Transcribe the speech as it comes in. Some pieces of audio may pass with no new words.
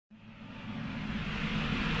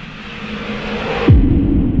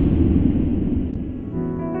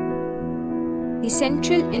The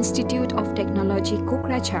Central Institute of Technology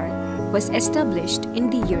Kokrajhar was established in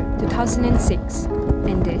the year 2006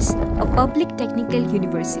 and is a public technical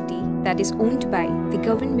university that is owned by the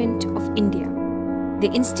Government of India. The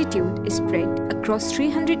institute is spread across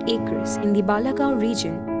 300 acres in the Balagaon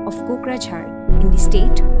region of Kokrajhar in the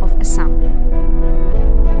state of Assam.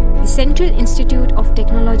 The Central Institute of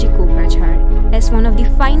Technology Kokrajhar has one of the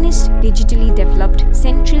finest digitally developed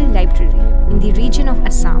central library in the region of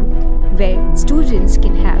Assam, where students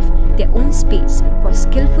can have their own space for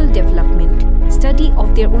skillful development, study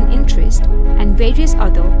of their own interest, and various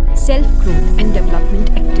other self-growth and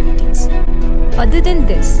development activities. Other than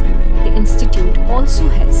this, the institute also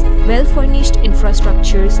has well-furnished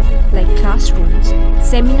infrastructures like classrooms,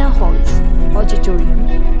 seminar halls, auditorium.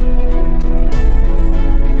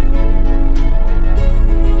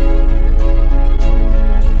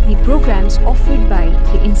 The programs offered by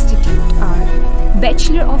the institute are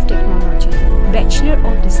Bachelor of Technology, Bachelor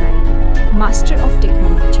of Design, Master of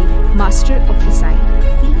Technology, Master of Design,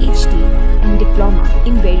 PhD, and Diploma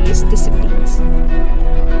in various disciplines.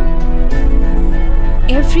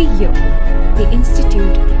 Every year, the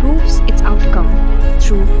institute proves its outcome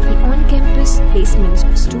through the on-campus placements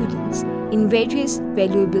of students in various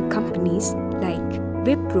valuable companies like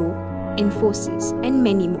Wipro, Infosys, and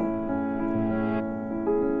many more.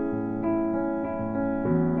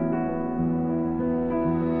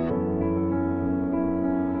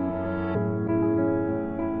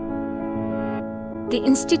 The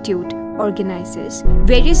institute organizes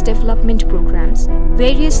various development programs,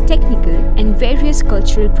 various technical and various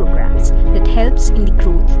cultural programs that helps in the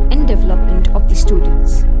growth and development of the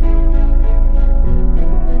students.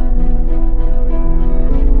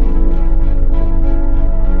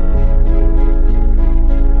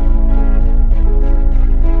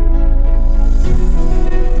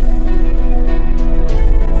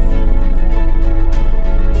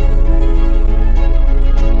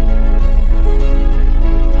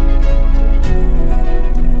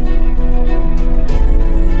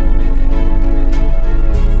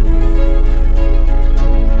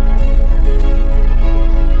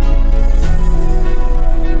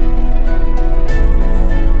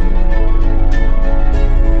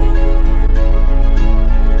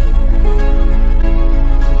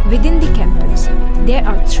 Within the campus, there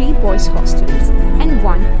are 3 boys' hostels and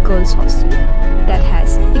 1 girls' hostel that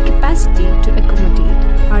has the capacity to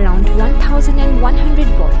accommodate around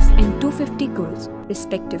 1,100 boys and 250 girls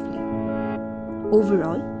respectively.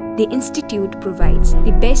 Overall, the institute provides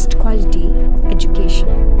the best quality of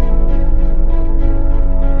education.